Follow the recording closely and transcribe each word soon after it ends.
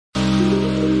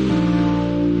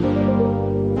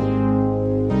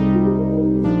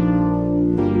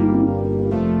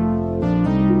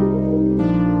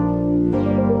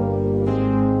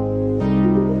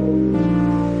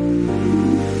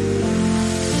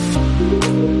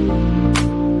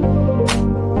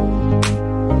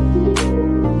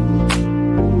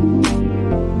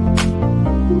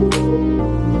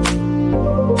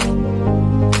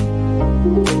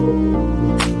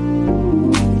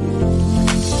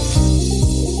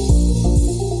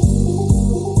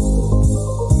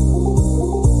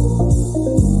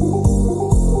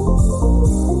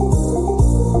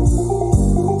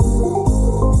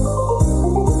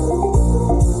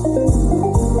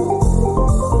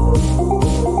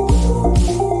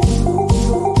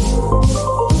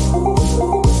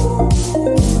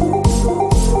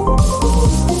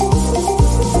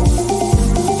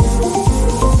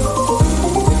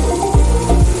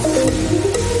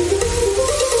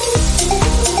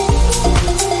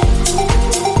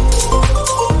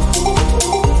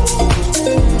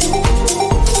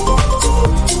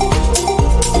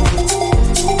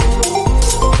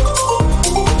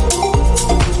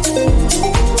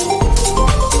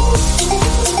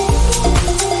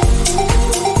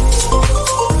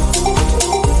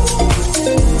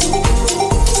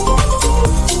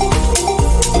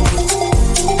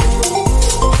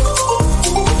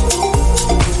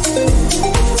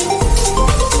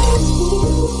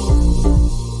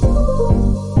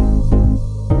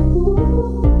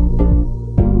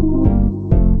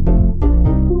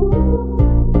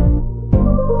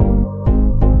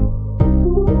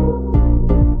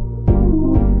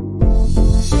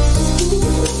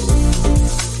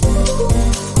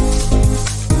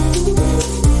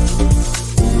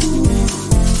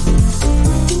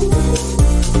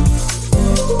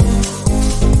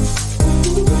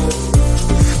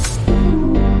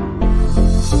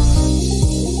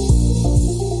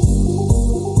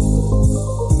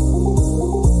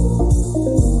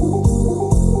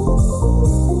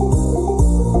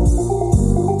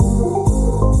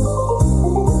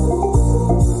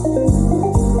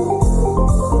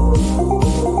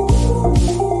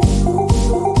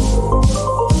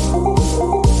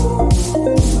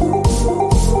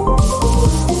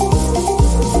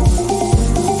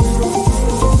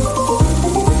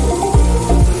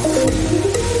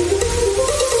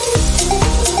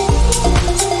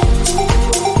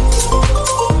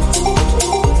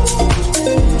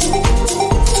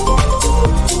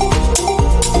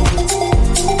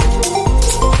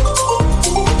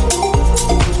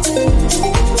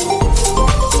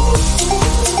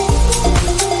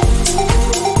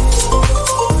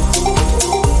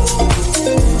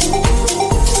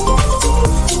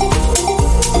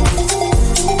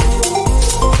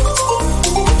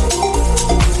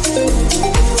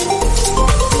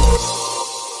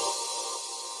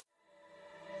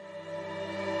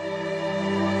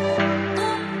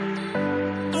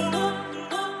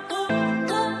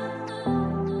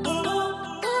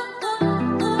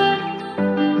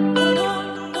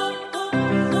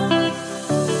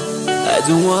I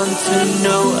don't want to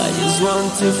know, I just want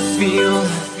to feel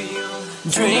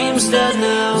dreams that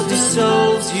now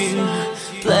dissolve you.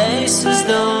 Places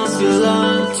don't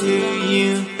belong to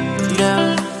you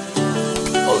now.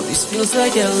 All this feels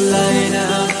like a lie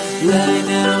now,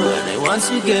 and I want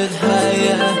to get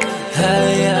higher,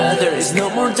 higher. There is no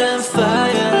more than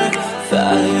fire,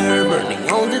 fire, burning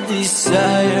all the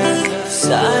desire,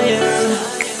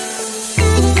 desire.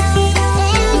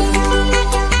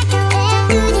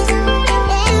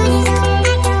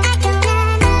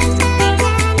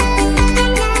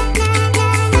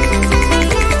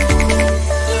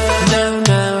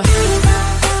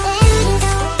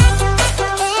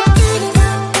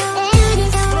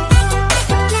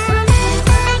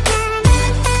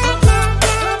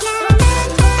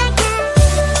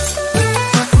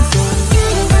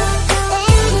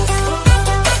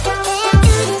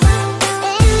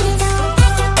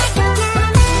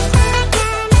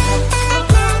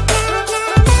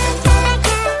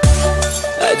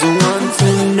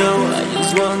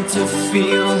 To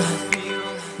feel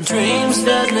dreams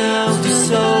that now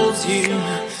dissolve you.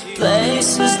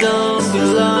 Places don't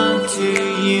belong to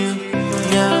you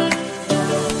now.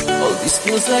 All this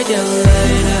feels like a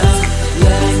lie now,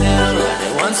 and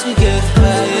I want to get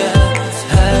higher,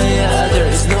 higher. There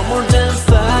is no more than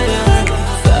fire,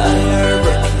 fire,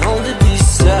 burning all the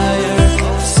desire,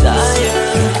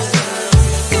 desire.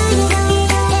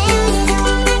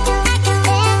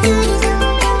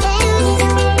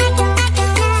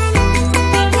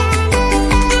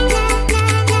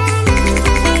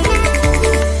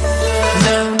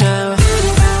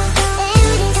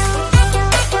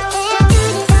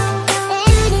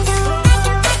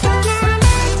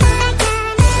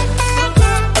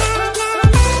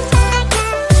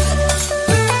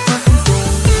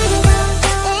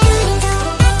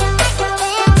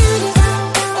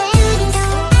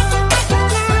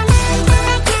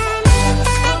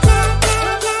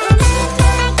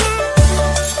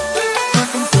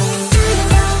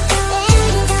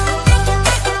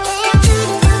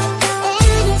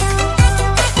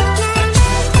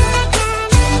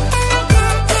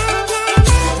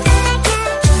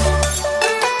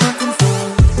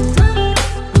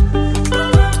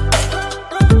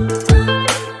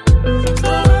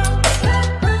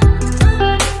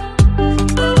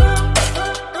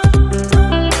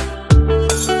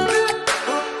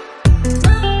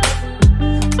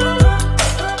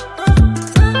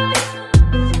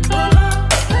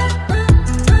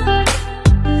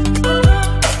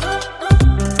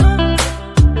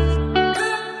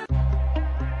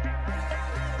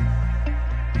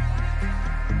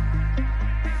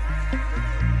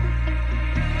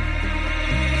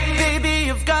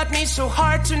 me so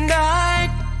hard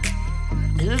tonight.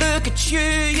 Look at you,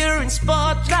 you're in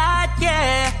spotlight,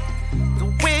 yeah. The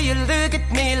way you look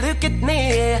at me,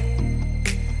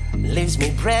 leaves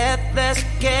me breathless,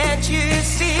 can't you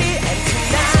see? And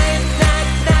tonight,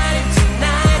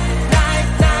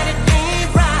 it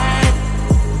ain't right.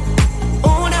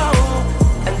 Oh no.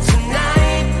 And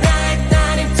tonight,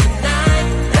 it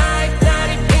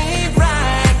ain't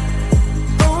right.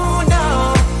 Oh no.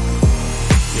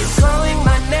 You're calling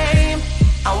my name,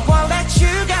 I won't let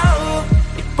you go.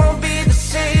 It won't be the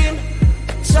same,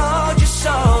 I told you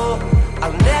so.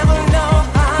 I'll never know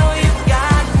how you've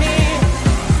got me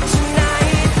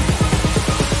tonight.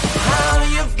 How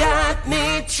you've got me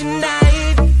tonight.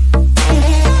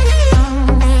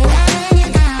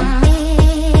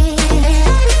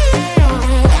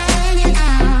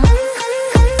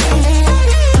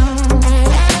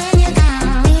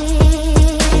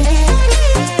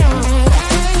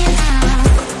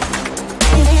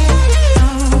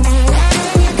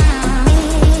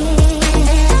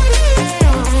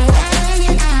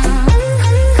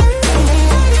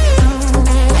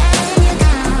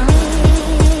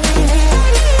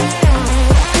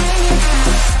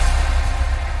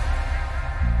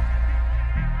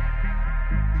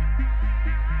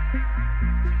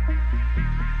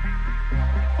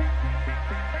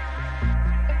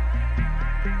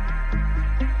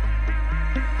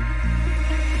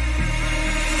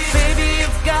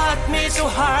 Me so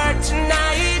hard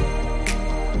tonight.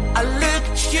 I look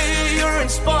at you, you're in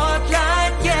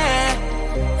spotlight, yeah.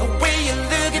 The way you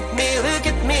look at me,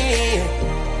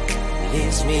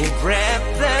 leaves me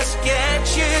breathless, can't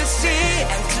you see?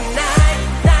 And tonight,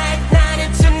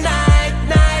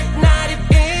 it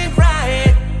ain't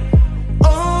right.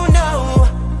 Oh no.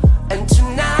 And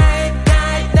tonight,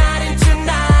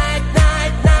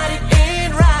 it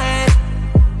ain't right.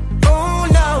 Oh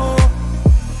no.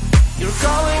 You're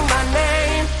calling my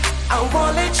name, I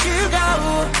won't let you go.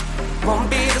 Won't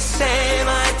be the same,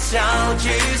 I told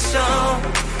you so.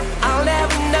 I'll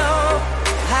never know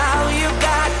how you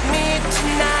got me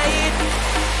tonight.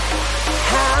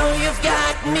 How you've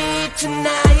got me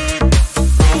tonight.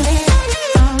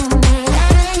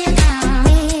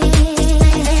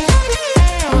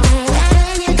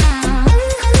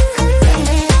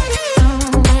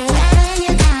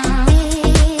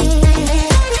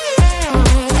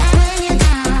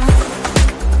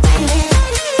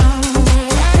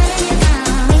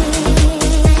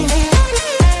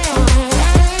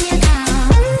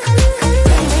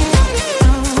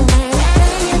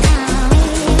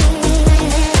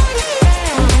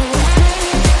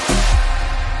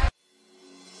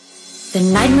 The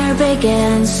nightmare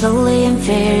began slowly and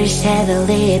fierce,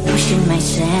 heavily pushing my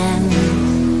sin.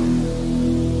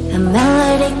 A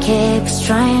melody keeps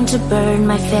trying to burn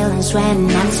my feelings when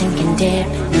I'm sinking deep.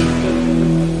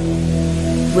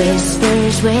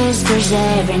 Whispers, whispers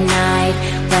every night,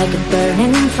 like a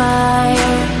burning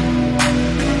fire.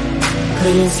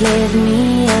 Please leave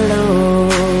me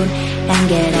alone and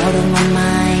get out of my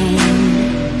mind.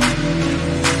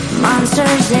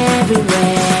 Monsters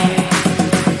everywhere,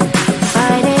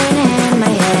 fighting in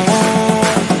my head,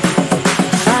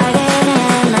 fighting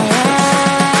in my head.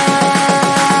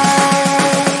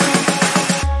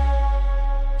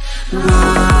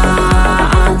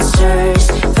 Monsters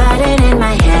fighting in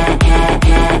my head,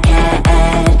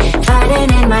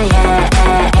 fighting in my head,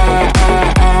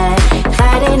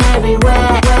 fighting everywhere.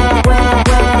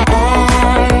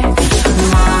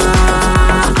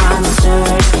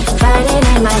 Monsters fighting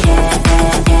in my head,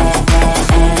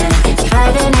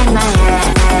 fighting in my head,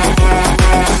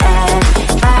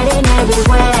 fighting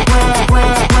everywhere.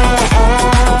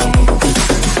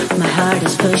 My heart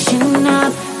is pushing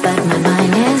up, but my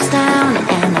mind is down,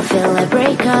 and I feel a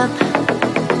breakup.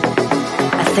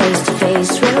 I face to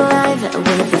face with life,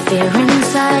 with the fear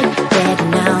inside,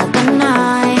 getting out the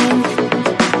night.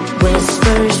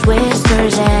 Whispers,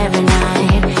 whispers every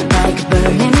night, like a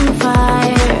burning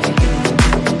fire.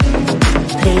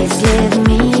 Please leave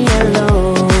me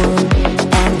alone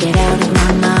and get out of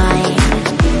my mind.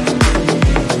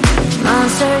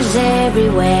 Monsters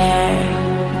everywhere,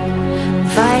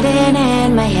 fighting in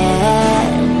my head,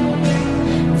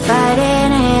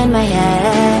 fighting in my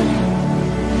head,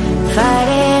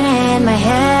 fighting in my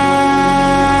head.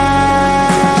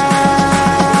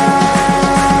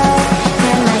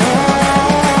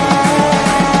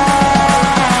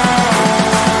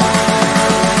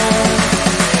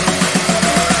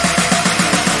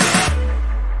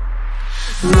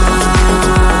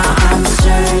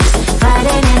 Monsters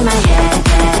fighting in my head,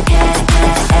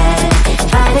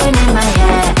 fighting in my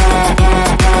head,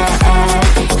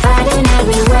 fighting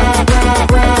everywhere.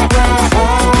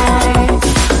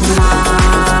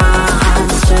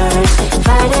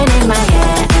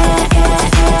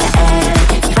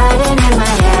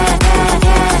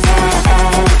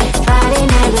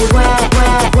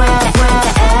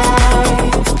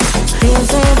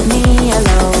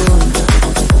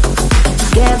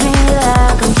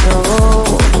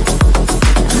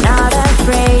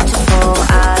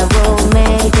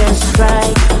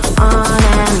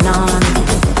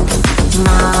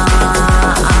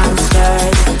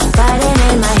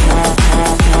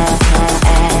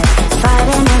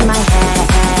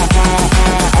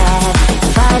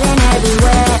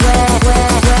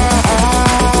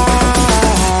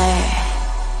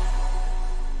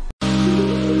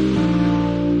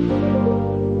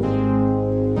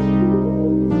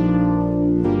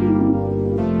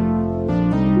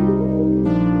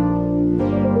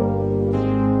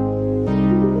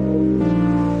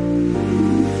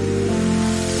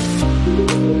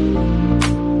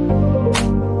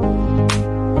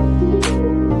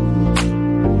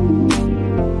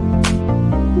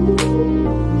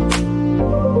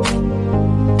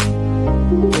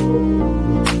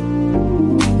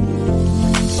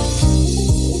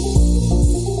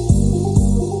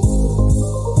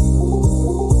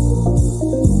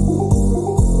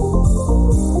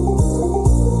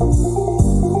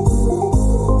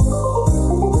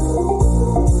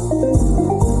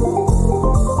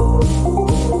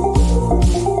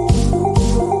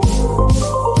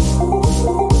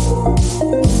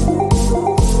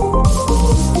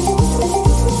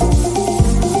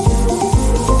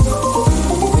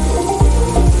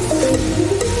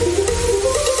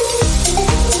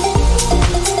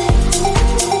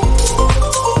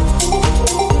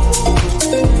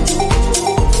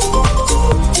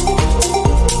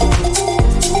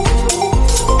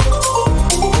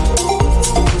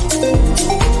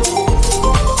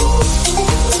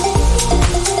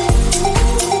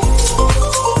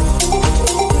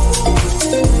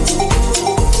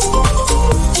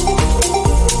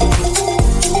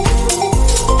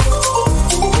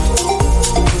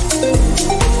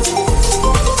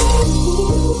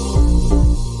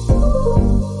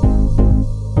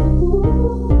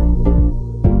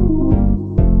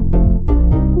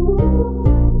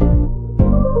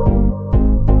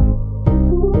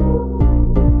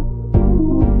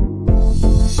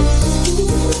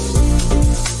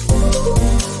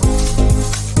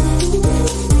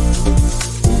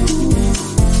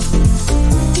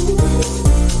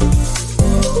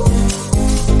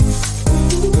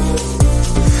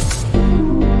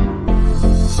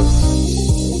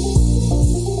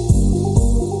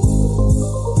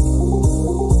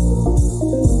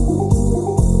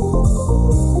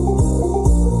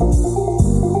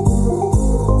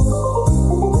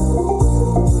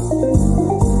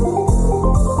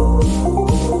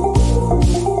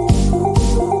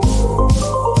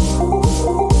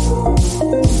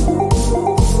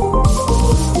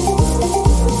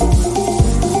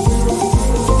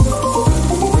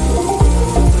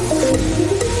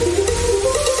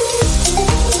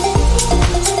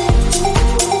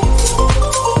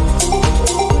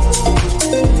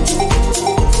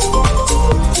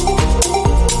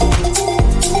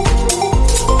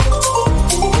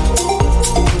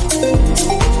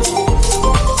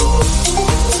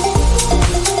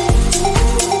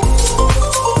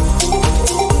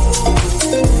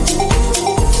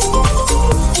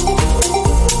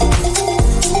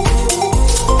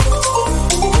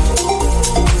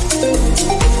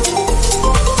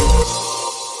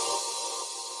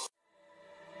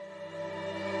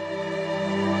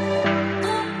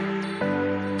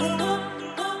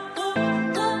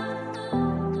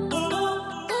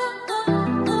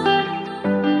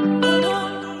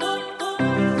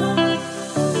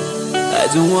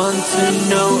 don't want to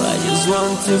know, I just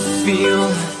want to feel.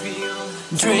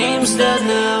 Dreams that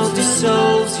now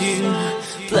dissolves you,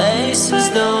 places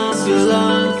don't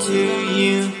belong to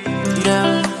you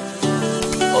now.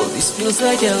 All this feels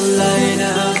like a lie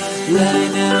now,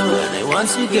 and I want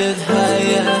to get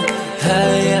higher,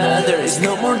 higher. There is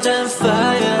no more than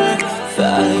fire,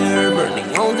 fire,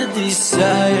 burning all the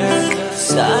desire,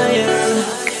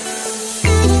 desire.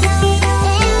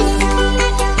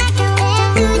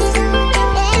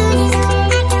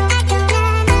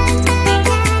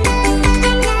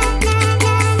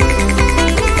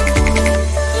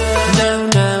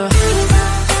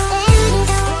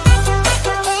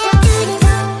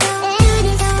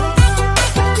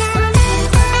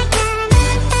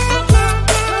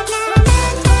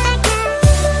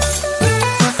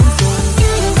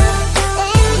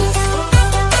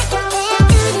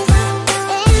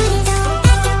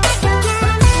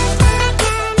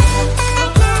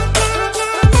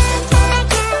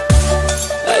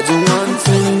 I don't want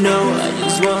to know, I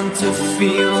just want to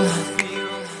feel.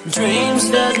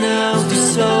 Dreams that now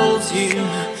dissolves you,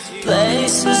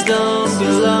 places don't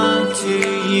belong to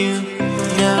you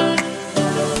now.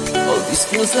 All this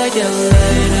feels like a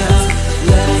lie now,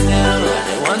 and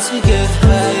I want to get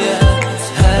higher.